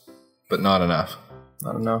 Almost. But not enough.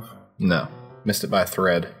 Not enough? No. Missed it by a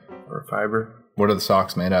thread. Or a fiber? What are the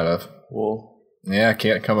socks made out of? Wool. Yeah, I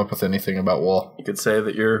can't come up with anything about wool. You could say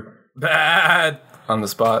that you're bad on the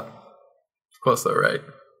spot. Close though, right?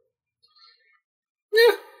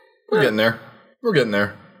 Yeah, we're getting there. We're getting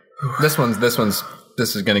there. This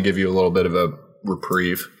is going to give you a little bit of a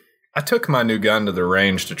reprieve. I took my new gun to the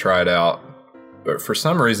range to try it out, but for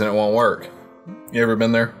some reason it won't work. You ever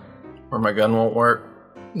been there? Where my gun won't work?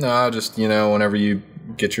 No, just, whenever you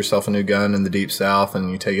get yourself a new gun in the deep south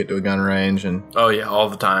and you take it to a gun range and... Oh, yeah, all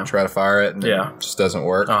the time. Try to fire it and it just doesn't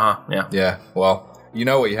work. Uh-huh, yeah. Yeah, well, you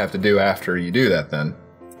know what you have to do after you do that then.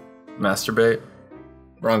 Masturbate?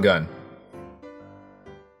 Wrong gun.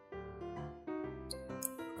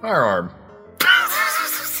 Firearm.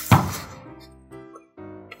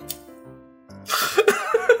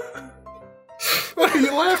 What are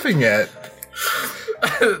you laughing at?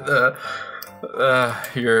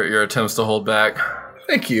 Your attempts to hold back.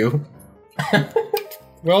 Thank you.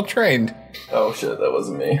 Well trained. Oh shit, that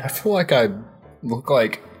wasn't me. I feel like I look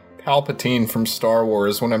like Palpatine from Star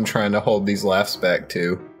Wars when I'm trying to hold these laughs back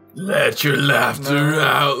too. Let your laughter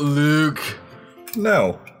out, Luke.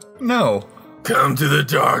 No. Come to the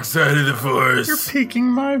dark side of the Force. You're peeking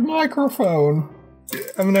my microphone.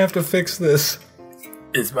 I'm gonna have to fix this.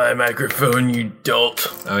 It's my microphone, you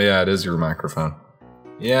dolt. Oh, yeah, it is your microphone.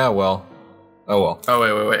 Yeah, well. Oh, well.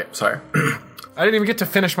 Oh, wait. Sorry. I didn't even get to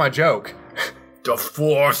finish my joke. The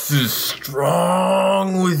Force is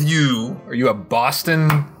strong with you. Are you a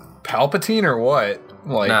Boston Palpatine or what?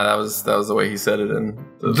 Like, Nah, that was the way he said it in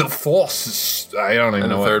the Force is... I don't even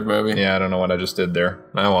know the third movie. Yeah, I don't know what I just did there.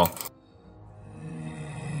 Oh, well.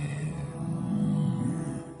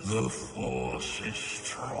 The Force is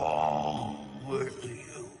strong with you.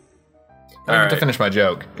 I didn't get to finish my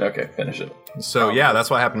joke. Okay, finish it. So, yeah, that's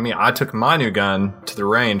what happened to me. I took my new gun to the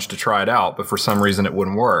range to try it out, but for some reason it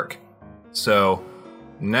wouldn't work. So,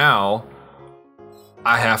 now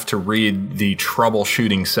I have to read the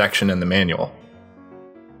troubleshooting section in the manual.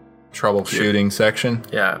 Troubleshooting section?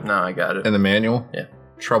 Yeah, no, I got it. In the manual? Yeah.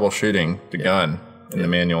 Troubleshooting the gun in the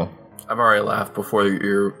manual. I've already laughed before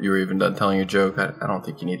you were even done telling your joke. I don't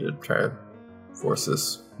think you need to try to force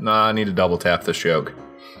this. Nah, I need to double tap this joke.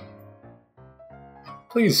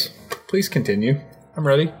 Please continue. I'm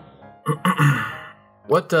ready.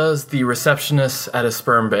 What does the receptionist at a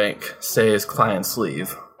sperm bank say his clients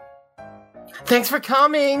leave? Thanks for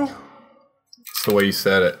coming! That's the way you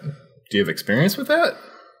said it. Do you have experience with that?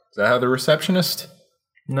 Is that how the receptionist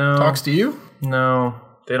No. talks to you? No,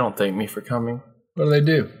 they don't thank me for coming. What do they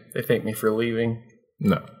do? They thank me for leaving.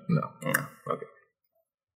 No. Okay.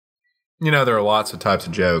 You know, there are lots of types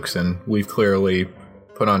of jokes, and we've clearly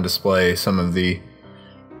put on display some of the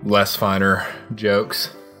less finer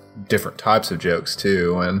jokes, different types of jokes,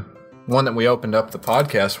 too. And one that we opened up the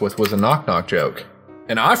podcast with was a knock-knock joke.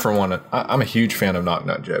 And I, for one, I'm a huge fan of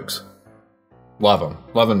knock-knock jokes. Love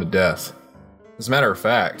them to death. As a matter of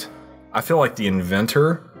fact, I feel like the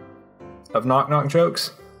inventor of knock-knock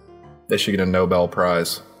jokes, they should get a Nobel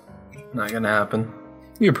Prize. Not gonna happen.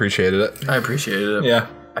 You appreciated it. I appreciated it. Yeah.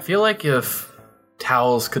 I feel like if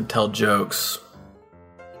towels could tell jokes,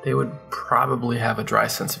 they would probably have a dry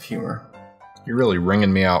sense of humor. You're really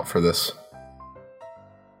ringing me out for this.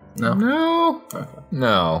 No? No. Okay.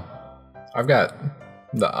 No. I've got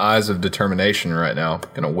the eyes of determination right now.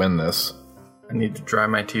 Gonna win this I need to dry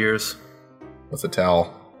my tears with a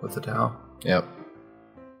towel. with a towel. Yep.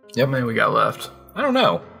 How many we got left? I don't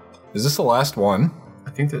know. Is this the last one? I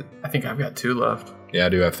think I've got 2 left. Yeah, I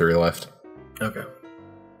do have 3 left. Okay.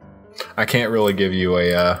 I can't really give you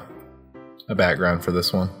a background for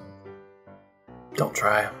this one. Don't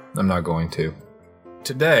try. I'm not going to.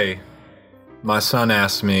 Today, my son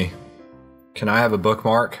asked me, "Can I have a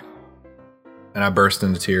bookmark?" And I burst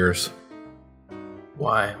into tears.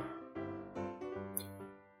 Why?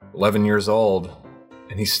 11 years old,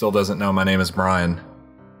 and he still doesn't know my name is Brian.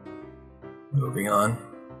 Moving on.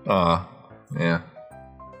 Yeah.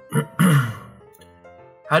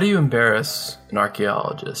 How do you embarrass an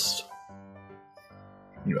archaeologist?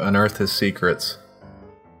 You unearth his secrets.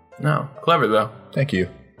 No. Clever, though. Thank you.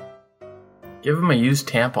 Give him a used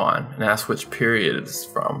tampon and ask which period it's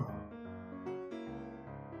from.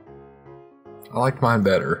 I liked mine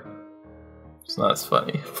better. It's not as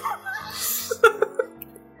funny.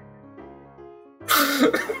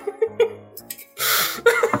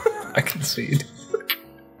 I concede.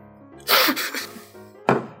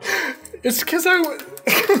 It's because I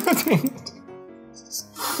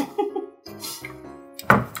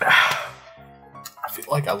feel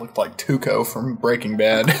like I looked like Tuco from Breaking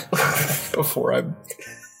Bad before I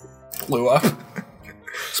blew up.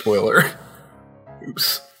 Spoiler.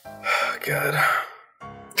 Oops. God.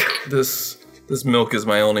 This milk is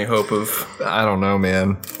my only hope of... I don't know,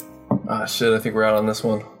 man. Ah, shit, I think we're out on this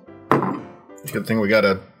one. Good thing we got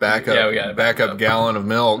a backup, Yeah, we got a backup. gallon of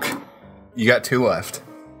milk. You got 2 left.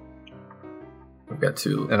 I've got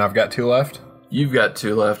 2. And I've got 2 left? You've got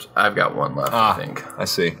 2 left. I've got 1 left, I think. I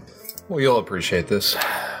see. Well, you'll appreciate this.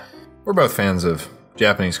 We're both fans of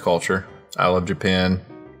Japanese culture. I love Japan,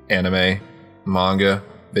 anime, manga,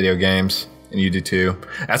 video games, and you do too.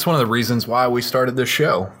 That's one of the reasons why we started this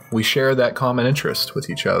show. We share that common interest with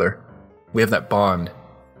each other. We have that bond.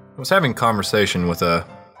 I was having a conversation with a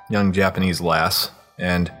young Japanese lass,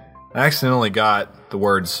 and I accidentally got the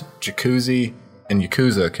words jacuzzi and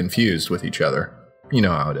yakuza confused with each other. You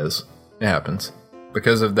know how it is. It happens.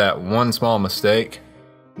 Because of that one small mistake,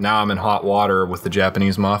 now I'm in hot water with the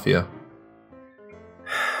Japanese mafia.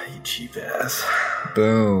 You cheap ass.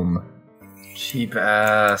 Boom. Cheap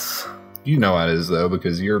ass. You know how it is, though,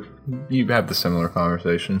 because you have the similar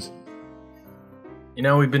conversations. You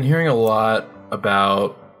know, we've been hearing a lot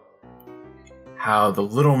about how the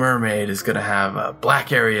Little Mermaid is going to have a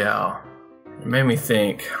black Ariel. It made me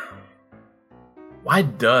think, why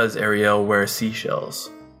does Ariel wear seashells?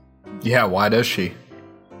 Yeah, why does she?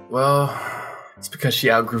 Well, it's because she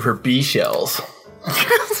outgrew her bee shells.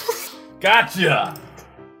 Gotcha!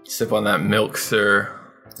 Sip on that milk, sir.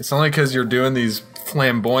 It's only because you're doing these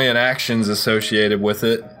flamboyant actions associated with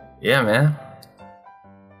it. Yeah, man.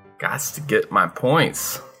 Gots to get my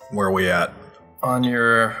points. Where are we at? On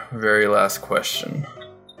your very last question.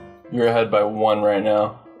 You're ahead by 1 right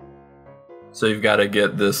now. So you've got to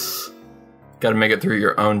get this... Got to make it through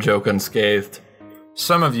your own joke unscathed.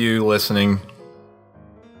 Some of you listening,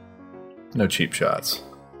 no cheap shots.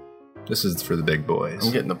 This is for the big boys.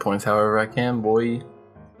 I'm getting the points however I can, boy.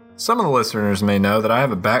 Some of the listeners may know that I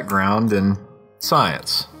have a background in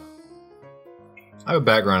science. I have a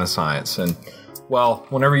background in science, and, well,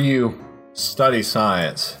 whenever you study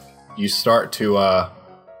science, you start to,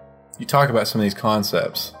 you talk about some of these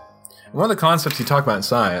concepts. And one of the concepts you talk about in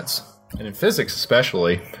science, and in physics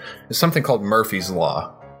especially, is something called Murphy's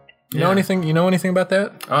Law. You know anything about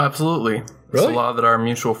that? Oh, absolutely. Really? It's a law that our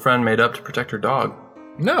mutual friend made up to protect her dog.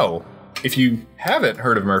 No. If you haven't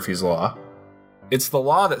heard of Murphy's Law, it's the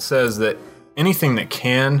law that says that anything that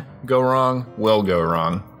can go wrong will go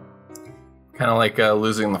wrong. Kind of like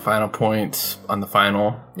losing the final points on the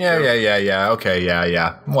final. Yeah. Okay,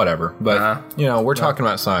 yeah. Whatever. But, we're talking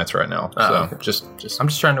about science right now. So okay. just I'm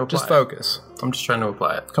just trying to apply focus. I'm just trying to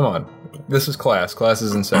apply it. Come on. This is class. Class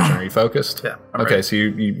is in session. Are you focused? Yeah. Okay, ready. so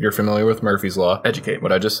you're familiar with Murphy's Law. Educate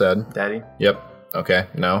What I just said. Daddy. Yep. Okay,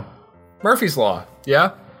 no. Murphy's Law.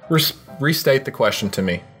 Yeah? Restate the question to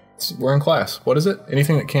me. We're in class. What is it?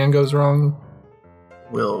 Anything that can goes wrong?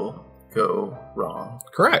 Will go wrong.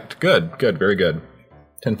 Correct. Good. Very good.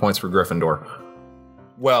 10 points for Gryffindor.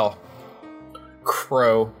 Well,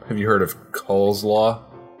 Crow, have you heard of Cole's Law?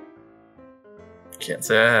 Can't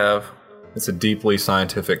say I have. It's a deeply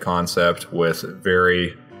scientific concept with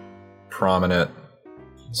very prominent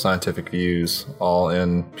scientific views, all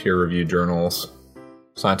in peer-reviewed journals.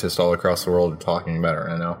 Scientists all across the world are talking about it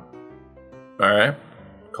right now. All right.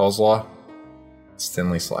 Cole's Law? It's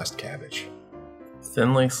thinly sliced cabbage.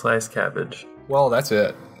 Thinly sliced cabbage. Well, that's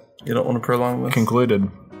it. You don't want to prolong this? Concluded.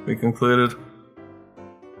 We concluded.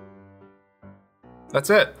 That's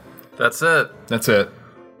it. That's it. That's it.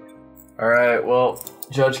 All right. Well,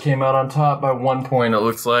 Judge came out on top by 1 point, it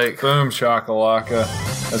looks like. Boom, shakalaka.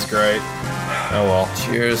 That's great. Oh well.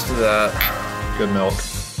 Cheers to that. Good milk.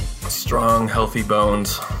 Strong, healthy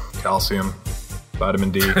bones. Calcium.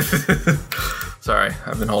 Vitamin D. Sorry,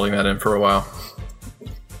 I've been holding that in for a while.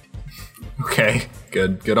 Okay.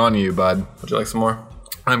 Good on you, bud. Would you like some more?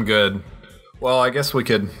 I'm good. Well, I guess we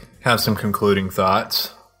could have some concluding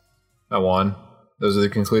thoughts. I won. Those are the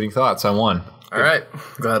concluding thoughts. I won. All right.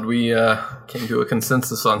 Glad we came to a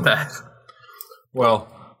consensus on that. Well,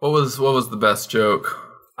 what was the best joke?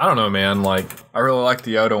 I don't know, man. Like, I really liked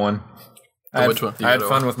the Yoda one. Which one? I had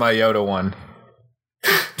fun with my Yoda one.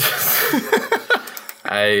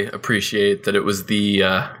 I appreciate that it was the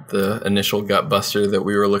initial gut buster that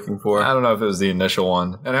we were looking for. I don't know if it was the initial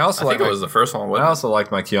one, and I also think it was the first one. I also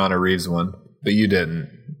liked my Keanu Reeves one, but you didn't.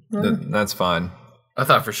 That's fine. I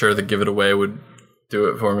thought for sure the give it away would do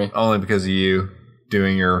it for me. Only because of you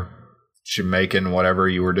doing your Jamaican whatever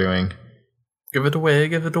you were doing. Give it away,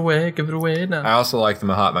 give it away, give it away now. I also liked the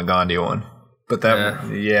Mahatma Gandhi one, but that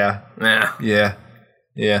yeah.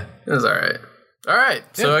 It was all right. All right,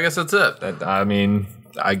 so I guess that's it.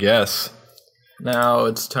 I guess. Now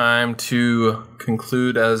it's time to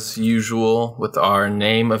conclude as usual with our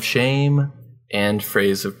name of shame and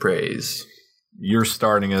phrase of praise. You're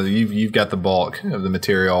starting as you've got the bulk of the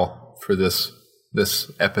material for this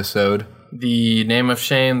episode. The name of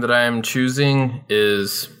shame that I am choosing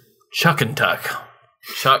is Chuck and Tuck.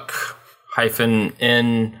 Chuck-N-Tuck.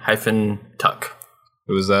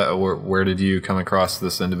 Who was that? Where did you come across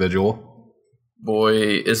this individual? Boy,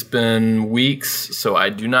 it's been weeks, so I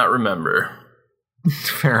do not remember.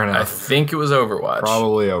 Fair enough. I think it was Overwatch.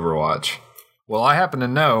 Probably Overwatch. Well, I happen to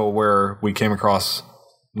know where we came across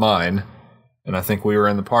mine, and I think we were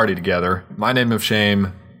in the party together. My name of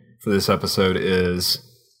shame for this episode is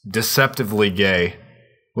Deceptively Gay,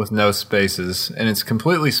 with no spaces, and it's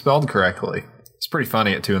completely spelled correctly. It's pretty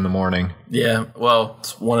funny at 2 a.m. Yeah, well,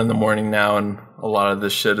 it's 1 a.m. now, and a lot of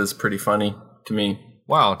this shit is pretty funny to me.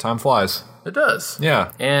 Wow, time flies. It does.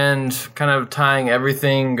 Yeah. And kind of tying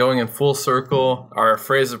everything, going in full circle, our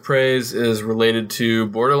phrase of praise is related to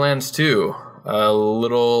Borderlands 2. A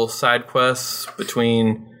little side quest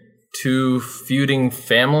between 2 feuding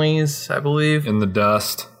families, I believe. In the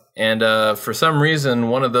dust. And for some reason,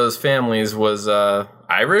 one of those families was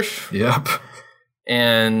Irish. Yep.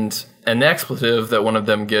 And an expletive that one of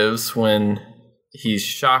them gives when he's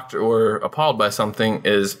shocked or appalled by something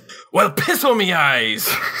is, "Well, piss on me eyes!"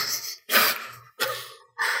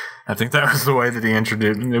 I think that was the way that he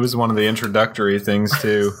introduced. It was one of the introductory things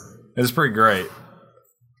too. It was pretty great.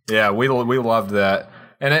 Yeah, we loved that.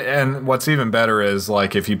 And what's even better is,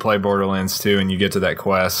 like, if you play Borderlands 2 and you get to that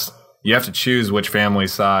quest, you have to choose which family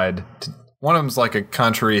side. One of them's like a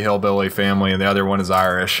country hillbilly family, and the other one is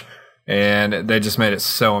Irish. And they just made it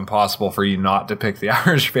so impossible for you not to pick the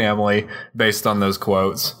Irish family based on those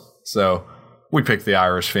quotes. So we picked the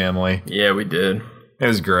Irish family. Yeah, we did. It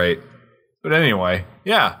was great. But anyway,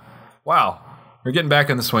 yeah. Wow. We're getting back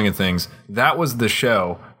in the swing of things. That was the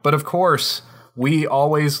show. But of course, we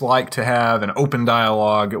always like to have an open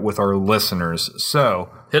dialogue with our listeners. So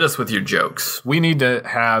hit us with your jokes. We need to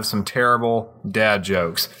have some terrible dad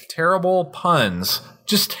jokes, terrible puns,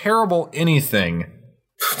 just terrible anything.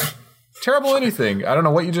 Terrible anything. I don't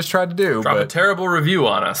know what you just tried to do. Drop a terrible review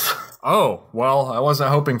on us. Oh, well, I wasn't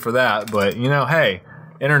hoping for that. But, you know, hey,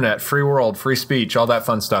 internet, free world, free speech, all that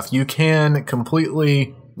fun stuff. You can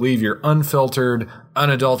completely leave your unfiltered,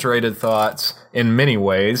 unadulterated thoughts in many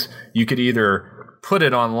ways. You could either put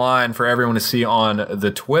it online for everyone to see on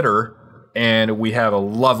the Twitter, and we have a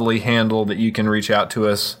lovely handle that you can reach out to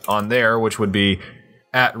us on there, which would be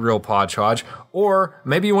 @RealPodChodge. Or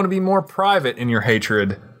maybe you want to be more private in your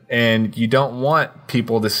hatred, and you don't want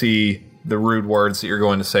people to see the rude words that you're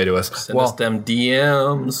going to say to us. Send us them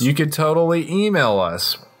DMs. You could totally email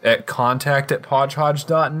us at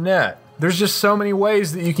contact@podchodge.net. There's just so many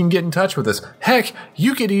ways that you can get in touch with us. Heck,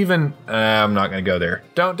 you could even I'm not going to go there.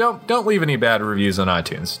 Don't leave any bad reviews on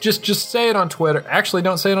iTunes. Just say it on Twitter. Actually,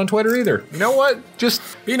 don't say it on Twitter either. You know what? Just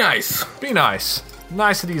be nice. Be nice.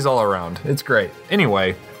 Niceties all around. It's great.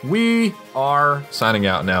 Anyway, we are signing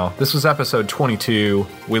out now. This was episode 22.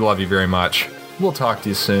 We love you very much. We'll talk to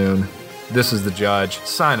you soon. This is the Judge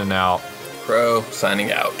signing out. Crow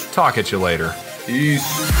signing out. Talk at you later.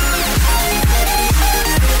 Peace.